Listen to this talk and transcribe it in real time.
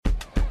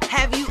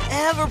Have you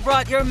ever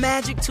brought your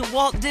magic to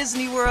Walt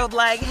Disney World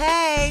like,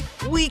 hey,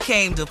 we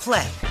came to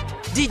play?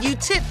 Did you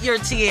tip your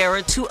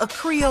tiara to a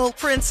Creole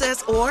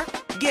princess or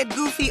get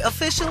goofy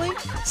officially?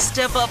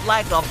 Step up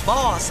like a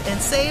boss and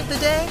save the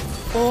day?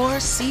 Or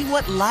see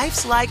what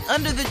life's like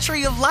under the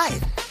tree of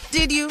life?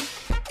 Did you?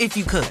 If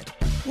you could.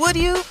 Would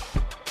you?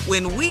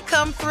 When we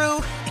come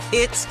through,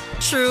 it's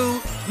true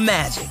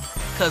magic.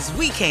 'Cause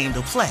we came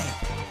to play.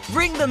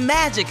 Bring the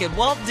magic at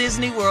Walt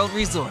Disney World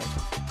Resort.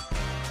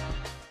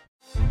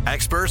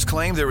 Experts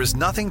claim there is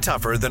nothing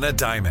tougher than a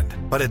diamond.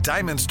 But at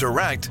Diamonds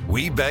Direct,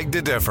 we beg to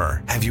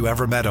differ. Have you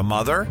ever met a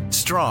mother?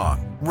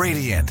 Strong,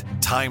 radiant,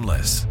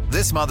 timeless.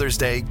 This Mother's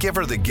Day, give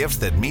her the gift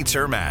that meets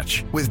her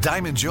match. With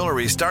diamond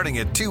jewelry starting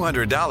at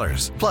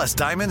 $200. Plus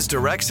Diamonds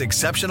Direct's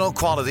exceptional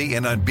quality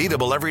and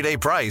unbeatable everyday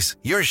price,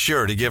 you're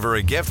sure to give her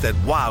a gift that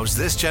wows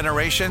this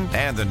generation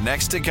and the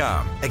next to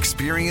come.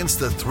 Experience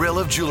the thrill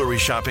of jewelry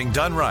shopping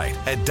done right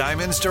at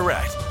Diamonds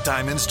Direct.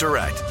 Diamonds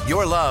Direct.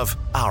 Your love,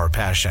 our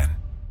passion.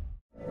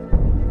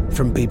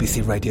 From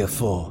BBC Radio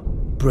 4,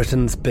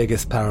 Britain's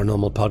biggest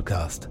paranormal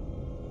podcast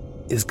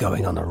is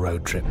going on a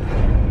road trip.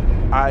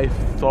 I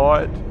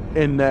thought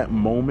in that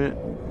moment,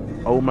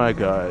 oh my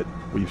God,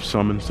 we've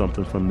summoned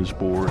something from this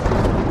board.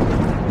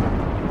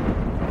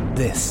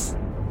 This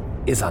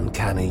is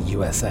Uncanny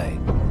USA.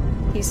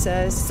 He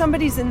says,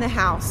 somebody's in the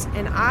house,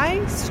 and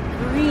I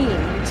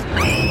screamed.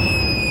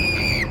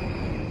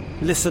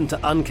 Listen to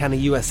Uncanny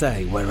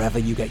USA wherever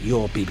you get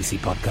your BBC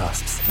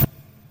podcasts,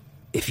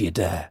 if you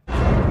dare.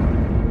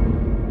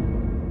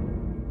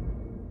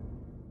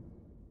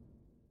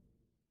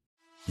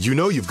 You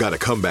know you've got a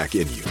comeback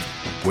in you.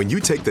 When you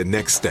take the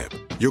next step,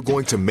 you're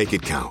going to make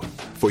it count.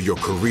 For your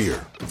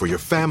career, for your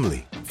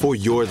family, for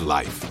your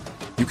life.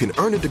 You can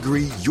earn a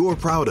degree you're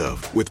proud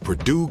of with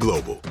Purdue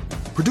Global.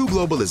 Purdue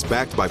Global is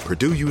backed by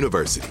Purdue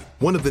University,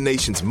 one of the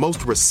nation's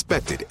most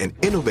respected and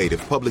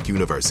innovative public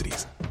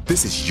universities.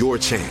 This is your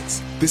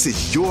chance. This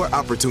is your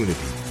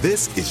opportunity.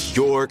 This is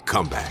your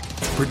comeback.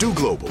 Purdue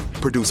Global,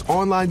 Purdue's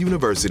online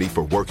university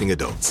for working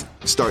adults.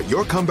 Start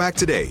your comeback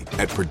today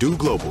at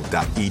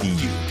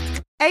purdueglobal.edu.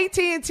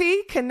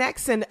 AT&T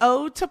connects an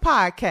ode to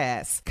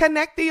podcasts.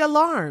 Connect the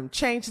alarm.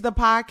 Change the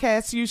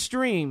podcast you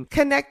stream.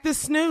 Connect the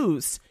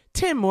snooze.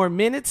 10 more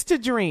minutes to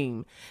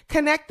dream.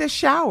 Connect the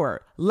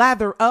shower.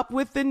 Lather up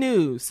with the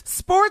news.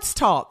 Sports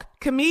talk,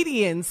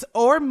 comedians,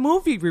 or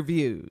movie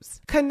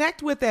reviews.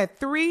 Connect with that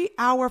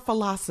 3-hour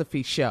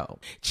philosophy show.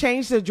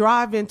 Change the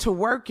drive into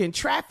work in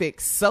traffic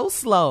so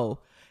slow.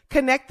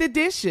 Connect the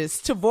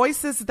dishes to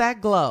voices that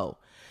glow.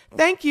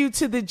 Thank you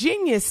to the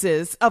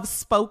geniuses of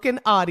spoken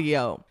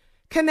audio.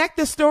 Connect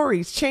the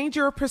stories, change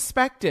your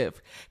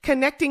perspective.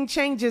 Connecting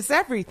changes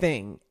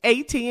everything.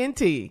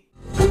 AT&T.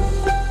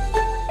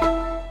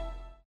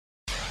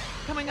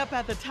 Coming up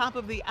at the top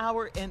of the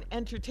hour in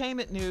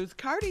entertainment news,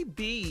 Cardi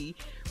B,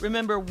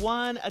 remember,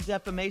 won a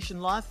defamation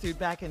lawsuit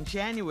back in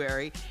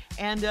January,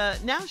 and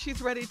now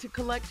she's ready to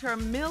collect her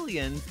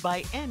millions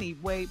by any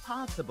way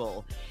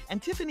possible.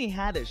 And Tiffany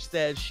Haddish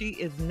says she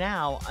is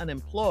now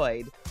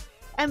unemployed.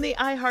 And the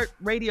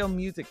iHeartRadio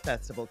Music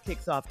Festival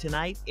kicks off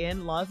tonight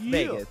in Las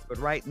Vegas. But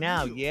right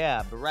now,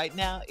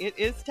 it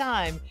is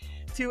time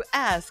to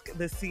ask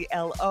the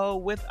CLO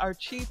with our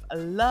Chief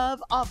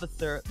Love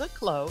Officer, the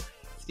CLO,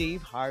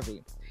 Steve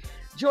Harvey.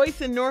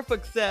 Joyce in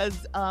Norfolk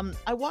says,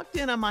 I walked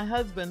in on my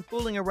husband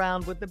fooling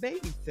around with the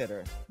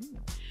babysitter.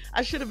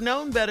 I should have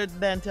known better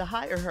than to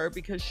hire her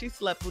because she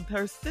slept with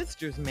her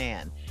sister's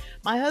man.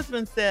 My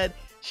husband said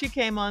she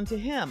came on to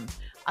him.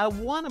 I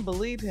want to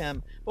believe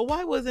him, but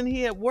why wasn't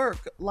he at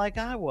work like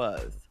I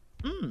was?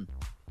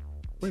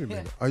 Wait a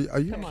minute. Are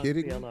you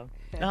kidding me?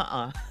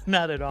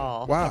 Not at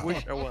all. Wow. I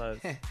wish I was.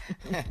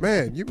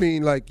 Man, you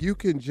mean like you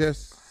can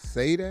just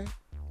say that?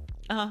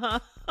 Uh-huh.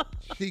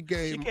 She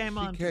came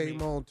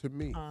on to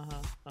me.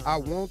 I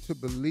want to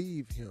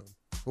believe him,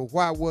 but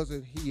why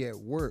wasn't he at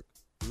work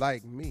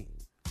like me?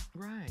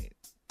 Right.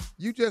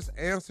 You just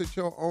answered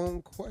your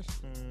own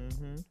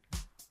question.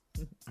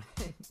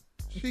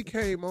 She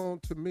came on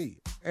to me.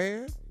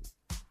 And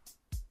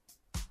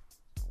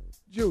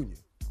Junior.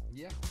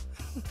 Yeah.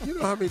 You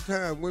know how many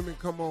times women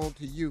come on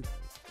to you?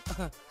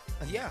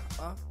 Yeah.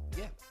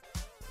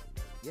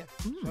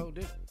 Sure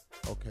did.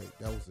 Okay,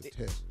 that was a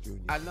test,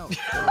 Junior. I know.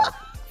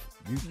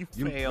 You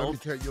failed. Let me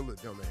tell you a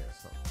little dumb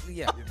ass something.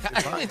 Yeah.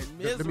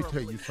 Let me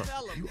tell you something.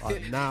 You are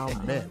now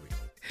married.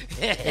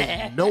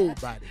 And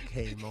nobody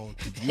came on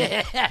to you.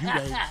 You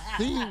ain't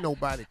seen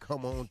nobody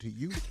come on to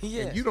you.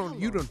 Yeah.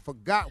 And you done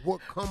forgot what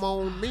come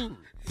on means.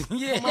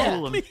 Yeah.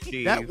 Come on,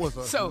 That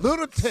was a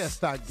little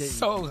test I gave you.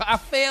 So I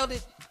failed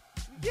it.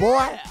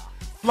 Boy,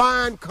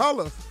 flying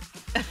colors.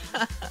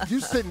 You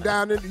sitting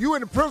down you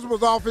in the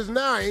principal's office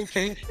now, ain't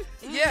you?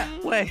 Yeah.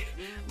 Wait,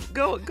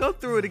 go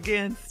through it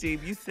again,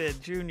 Steve. You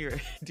said Junior.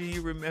 Do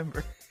you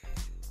remember?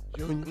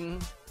 Junior.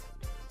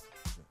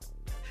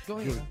 Go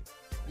ahead. Junior.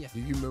 Yeah.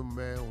 Do you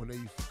remember, man, when they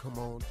used to come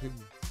on to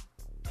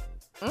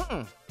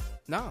you?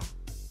 No.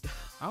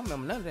 I don't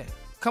remember none of that.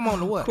 Come on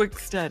to what? Quick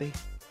study.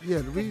 Yeah,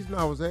 the reason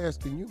I was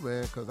asking you,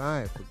 man, because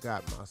I had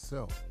forgot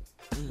myself.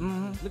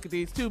 Look at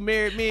these two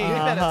married men. You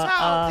better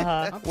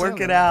talk. Work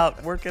it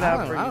out. Work it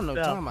out for I don't know what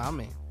you're yourself. talking about. I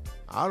mean,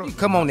 I don't you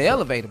come on the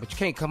elevator, but you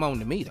can't come on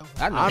to me, though.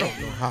 I don't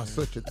know how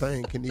such a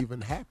thing can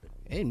even happen.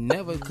 It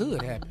never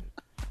could happen.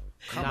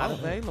 Not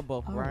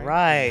available, right?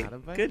 Right. Not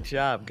available. Good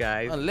job,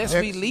 guys. Unless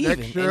Next- we leave next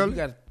and you Shirley.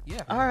 got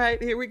yeah. All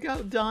right, here we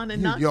go. Dawn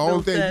in The Knoxville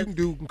only thing says, you can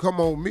do can come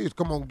on me is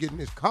come on get in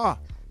this car.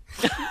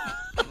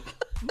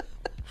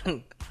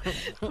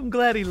 I'm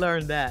glad he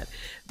learned that.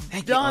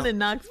 Dawn in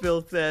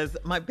Knoxville says,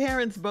 my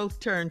parents both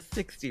turned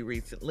 60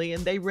 recently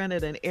and they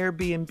rented an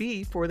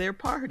Airbnb for their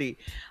party.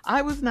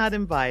 I was not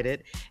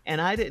invited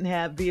and I didn't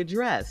have the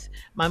address.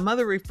 My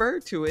mother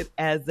referred to it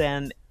as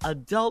an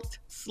adult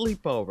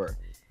sleepover.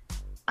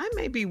 I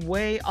may be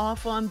way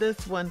off on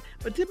this one,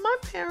 but did my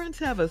parents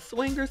have a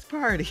swingers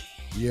party?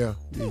 Yeah,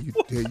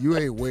 you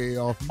ain't way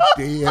off.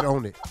 You dead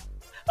on it.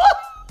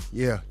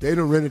 Yeah, they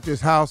done rented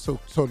this house so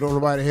don't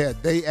nobody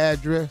have their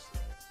address.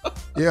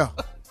 Yeah.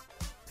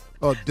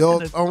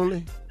 Adults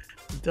only.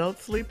 Adult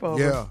sleepover.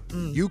 Yeah,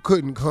 you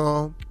couldn't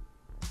come.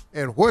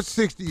 And what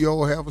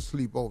 60-year-old have a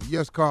sleepover?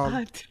 Yes,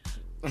 Carl.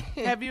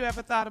 Have you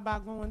ever thought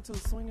about going to a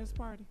swingers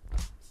party,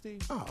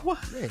 Steve? Oh,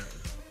 man.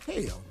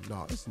 Hell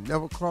no. It's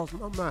never crossed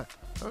my mind.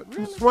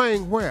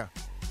 Swing where?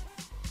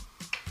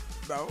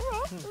 No,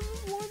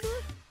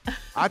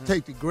 I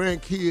take the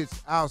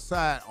grandkids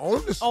outside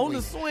on the swing. On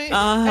the swing.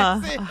 Uh-huh.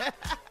 That's it.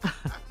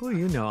 Well,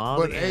 you know all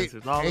But the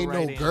answers. All ain't the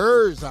right no answers.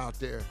 girls out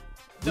there.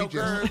 No We just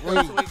girls, swing.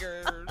 no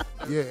swingers.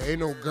 Yeah, ain't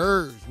no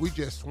girls. We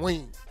just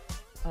swing.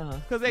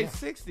 Because they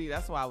 60.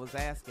 That's why I was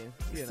asking.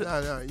 You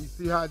know. Nah, you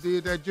see how I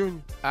did that,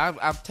 Junior?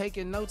 I've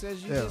taken notes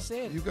as you just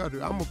said. You got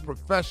to. I'm a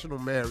professional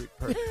married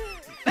person.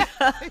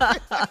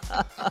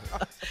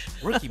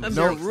 Rookie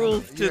There are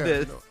rules to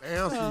this.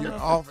 Answer you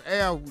off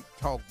air. We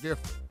talk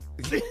different.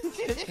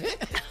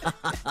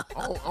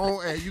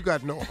 on air, you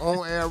got no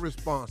on air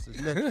responses.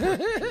 Next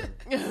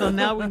question. So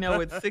now we know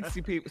what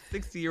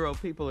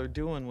 60-year-old people are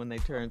doing when they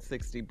turn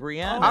 60.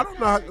 Brianna. I don't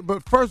know,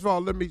 but first of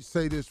all, let me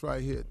say this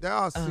right here. There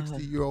are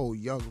 60-year-old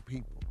young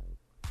people.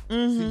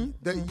 See,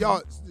 that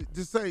y'all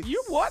just say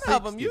You one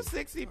of them. 60. You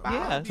 65.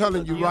 Yeah. I'm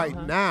telling you right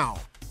now,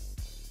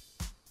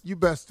 you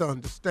best to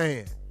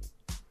understand.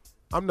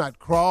 I'm not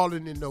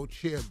crawling in no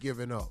chair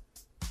giving up.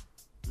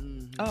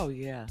 Oh,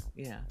 yeah.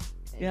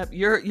 Yep,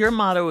 your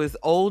motto is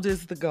old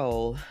is the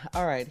goal.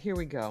 All right, here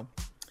we go.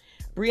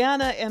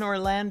 Brianna in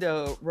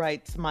Orlando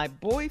writes, my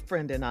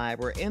boyfriend and I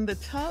were in the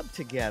tub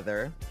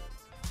together.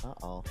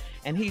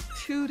 And he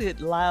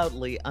tooted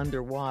loudly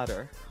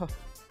underwater.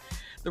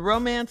 The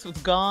romance was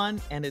gone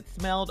and it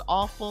smelled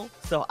awful,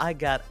 so I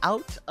got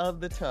out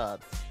of the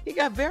tub. He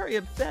got very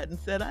upset and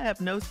said, I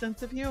have no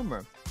sense of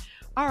humor.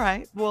 All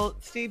right, well,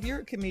 Steve,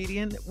 you're a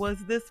comedian.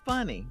 Was this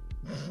funny?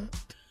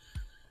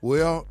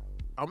 Well,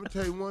 I'm gonna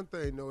tell you one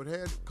thing though. It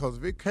had because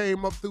if it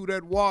came up through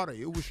that water,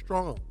 it was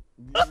strong.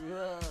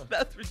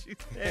 That's what she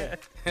said.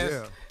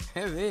 Yeah,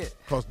 That's it.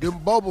 because them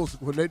bubbles,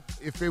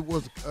 if it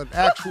was an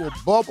actual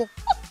bubble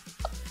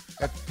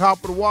at the top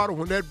of the water,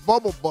 when that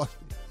bubble busted,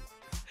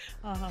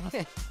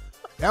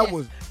 that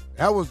was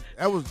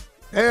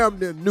damn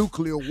near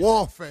nuclear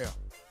warfare.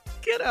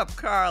 Get up,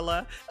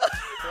 Carla.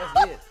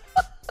 That's it.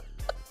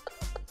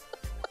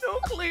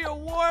 Nuclear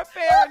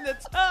warfare in the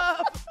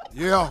tub.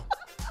 Yeah.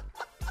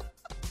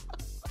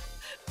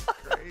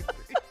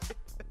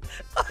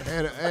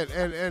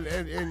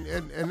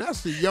 And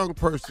that's the young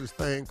person's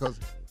thing, because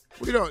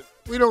we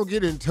don't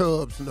get in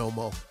tubs no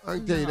more. I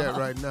can tell you that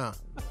right now.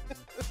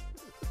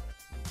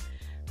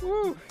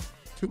 Woo.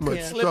 Too much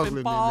Yeah. struggling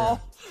in there.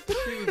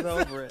 She was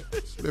over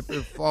it. Slip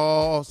and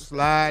fall,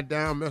 slide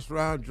down, mess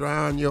around,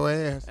 drown your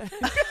ass.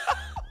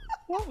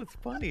 What was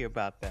funny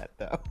about that,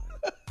 though?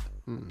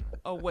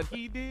 Oh, what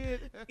he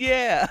did?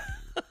 Yeah.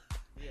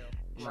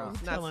 No, I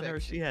was not telling her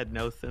sexy. she had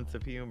no sense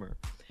of humor.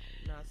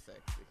 Not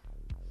sexy.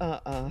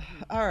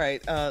 All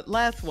right.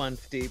 Last one,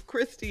 Steve.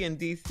 Christy in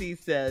D.C.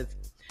 says,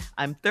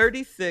 I'm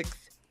 36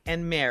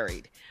 and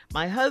married.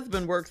 My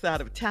husband works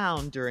out of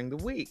town during the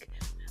week.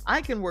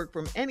 I can work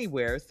from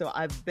anywhere, so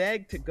I've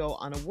begged to go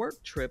on a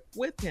work trip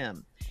with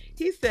him.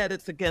 He said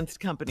it's against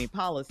company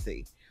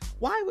policy.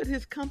 Why would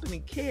his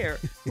company care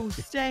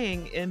who's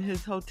staying in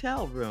his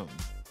hotel room?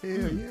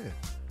 Hell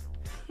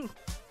yeah.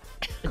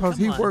 Because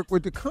he on. worked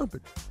with the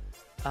company.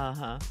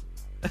 Uh-huh.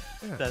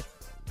 Yeah. That's,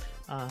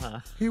 uh-huh.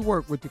 He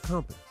worked with the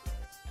company.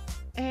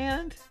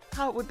 And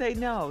how would they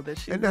know that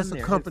she's And that's in a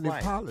there, company his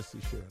wife? policy,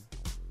 Shirley.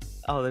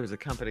 Oh, there's a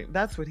company.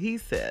 That's what he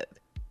said.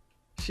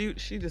 She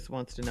just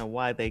wants to know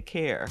why they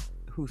care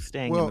who's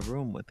staying in the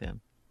room with him.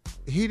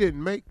 He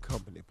didn't make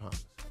company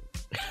policy.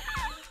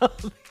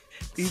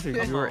 These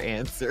are your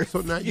answers. So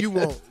now you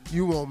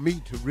want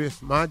me to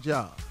risk my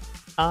job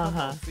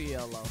Uh-huh.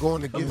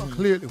 going against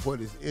clearly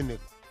what is in the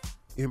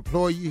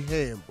employee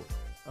handbook.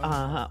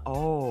 Uh-huh.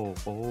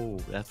 Oh,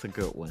 that's a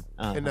good one.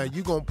 Uh-huh. And now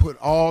you gonna put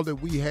all that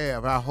we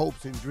have, our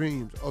hopes and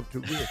dreams, up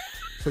to risk,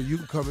 so you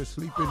can come and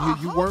sleep in here.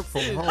 You work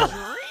from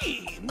home.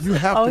 You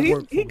have to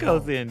work from he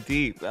goes home. in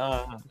deep.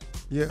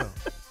 Yeah.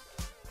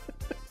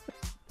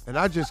 And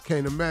I just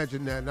can't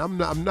imagine that. And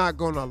I'm not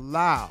gonna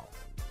allow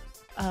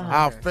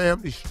our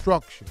family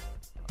structure,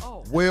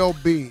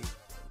 well-being,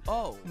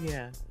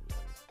 yeah,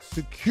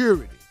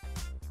 security,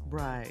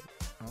 right,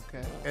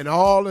 okay, and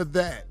all of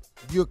that.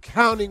 You're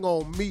counting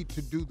on me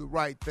to do the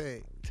right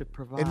thing. To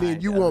provide. And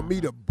then you want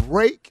me to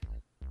break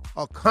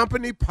a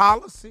company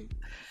policy?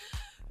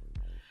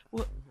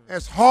 Well,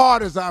 as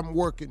hard as I'm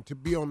working to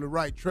be on the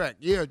right track.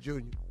 Yeah,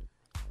 Junior.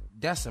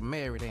 That's a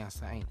married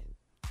answer, ain't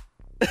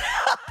it?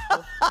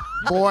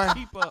 Boy,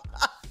 Keep up.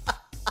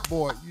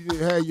 boy, you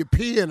had your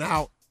peeing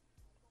out.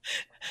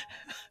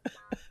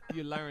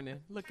 You're learning.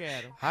 Look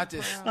at him. I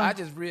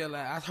just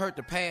realized I heard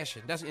the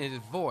passion. That's in his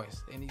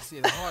voice, and he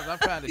said, "As hard as I'm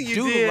trying to You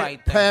do did. the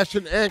right thing,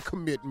 Passion and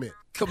commitment.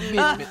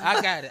 commitment.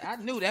 I got it. I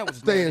knew that was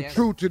Staying badass.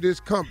 true to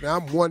this company.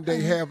 I'm one day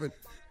having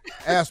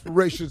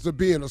aspirations of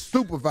being a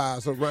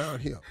supervisor around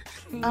here.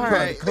 All Trying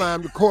right. to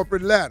climb the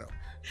corporate ladder.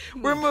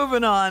 We're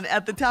moving on.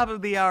 At the top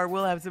of the hour,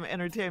 we'll have some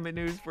entertainment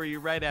news for you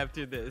right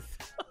after this.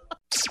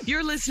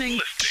 You're listening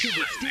to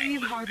the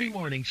Steve Harvey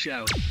Morning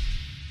Show.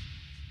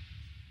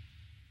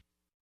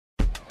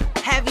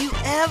 Have you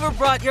ever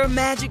brought your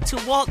magic to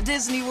Walt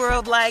Disney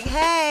World like,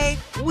 hey,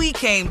 we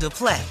came to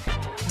play?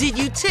 Did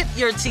you tip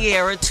your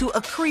tiara to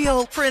a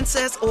Creole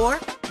princess or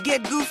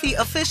get goofy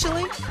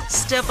officially?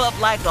 Step up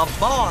like a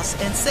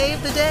boss and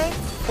save the day?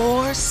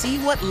 Or see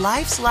what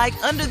life's like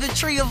under the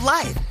tree of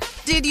life?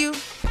 Did you?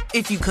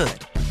 If you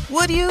could.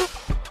 Would you?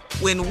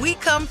 When we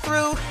come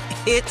through,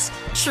 it's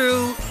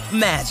true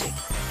magic.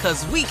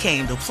 'Cause we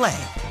came to play.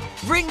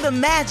 Bring the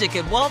magic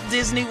at Walt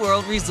Disney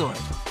World Resort.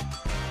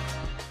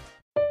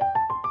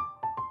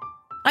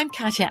 I'm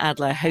Katya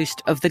Adler,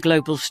 host of The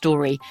Global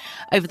Story.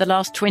 Over the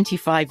last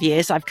 25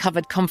 years, I've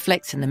covered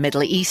conflicts in the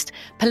Middle East,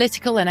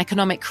 political and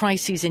economic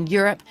crises in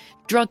Europe,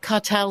 drug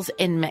cartels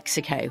in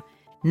Mexico.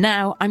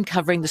 Now I'm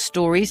covering the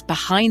stories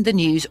behind the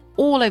news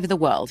all over the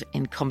world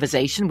in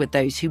conversation with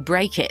those who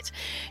break it.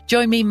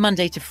 Join me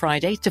Monday to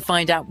Friday to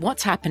find out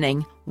what's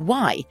happening,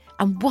 why,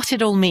 and what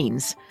it all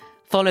means.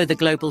 Follow The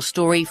Global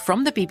Story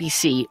from the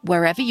BBC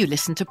wherever you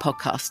listen to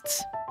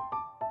podcasts.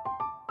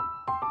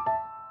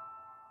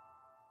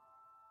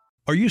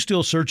 Are you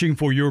still searching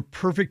for your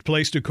perfect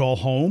place to call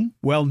home?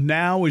 Well,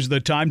 now is the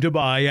time to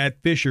buy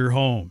at Fisher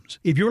Homes.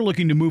 If you're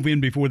looking to move in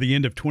before the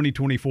end of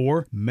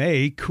 2024,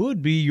 May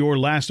could be your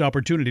last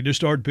opportunity to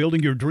start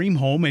building your dream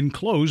home and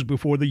close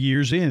before the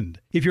year's end.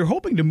 If you're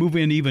hoping to move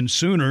in even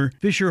sooner,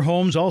 Fisher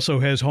Homes also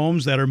has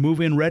homes that are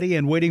move-in ready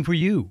and waiting for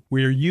you,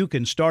 where you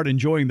can start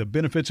enjoying the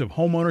benefits of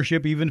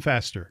homeownership even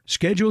faster.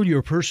 Schedule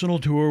your personal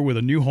tour with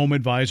a new home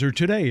advisor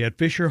today at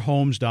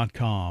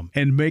FisherHomes.com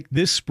and make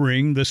this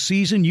spring the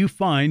season you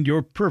find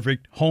your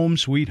perfect home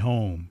sweet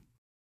home.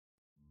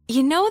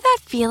 You know that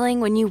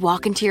feeling when you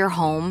walk into your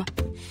home,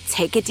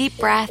 take a deep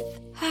breath,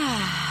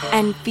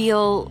 and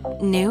feel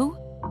new?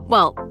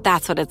 Well,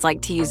 that's what it's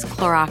like to use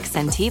Clorox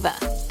Scentiva.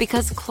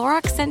 Because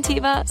Clorox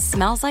Scentiva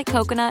smells like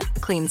coconut,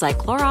 cleans like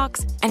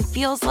Clorox, and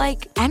feels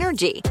like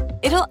energy.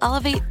 It'll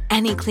elevate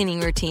any cleaning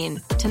routine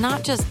to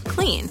not just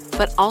clean,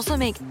 but also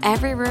make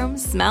every room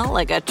smell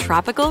like a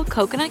tropical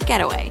coconut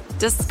getaway.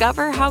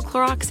 Discover how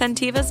Clorox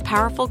Scentiva's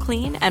powerful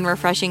clean and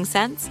refreshing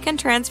scents can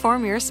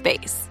transform your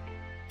space.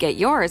 Get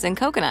yours in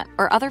coconut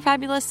or other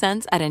fabulous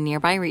scents at a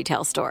nearby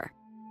retail store.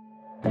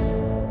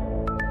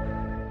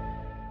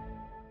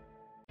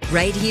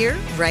 Right here,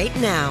 right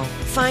now.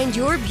 Find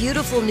your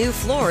beautiful new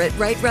floor at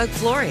Right Rug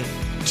Flooring.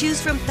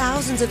 Choose from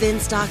thousands of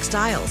in-stock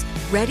styles,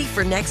 ready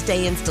for next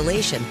day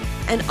installation,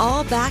 and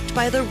all backed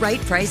by the right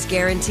price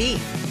guarantee.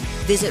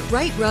 Visit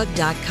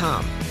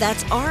rightrug.com.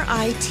 That's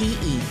RITERUG.com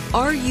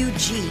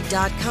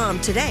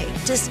today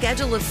to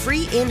schedule a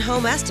free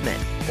in-home estimate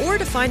or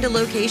to find a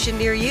location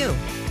near you.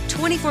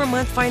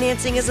 24-month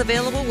financing is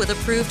available with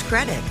approved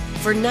credit.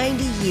 For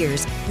 90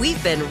 years,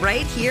 we've been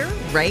right here,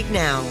 right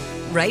now.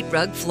 Right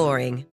Rug Flooring.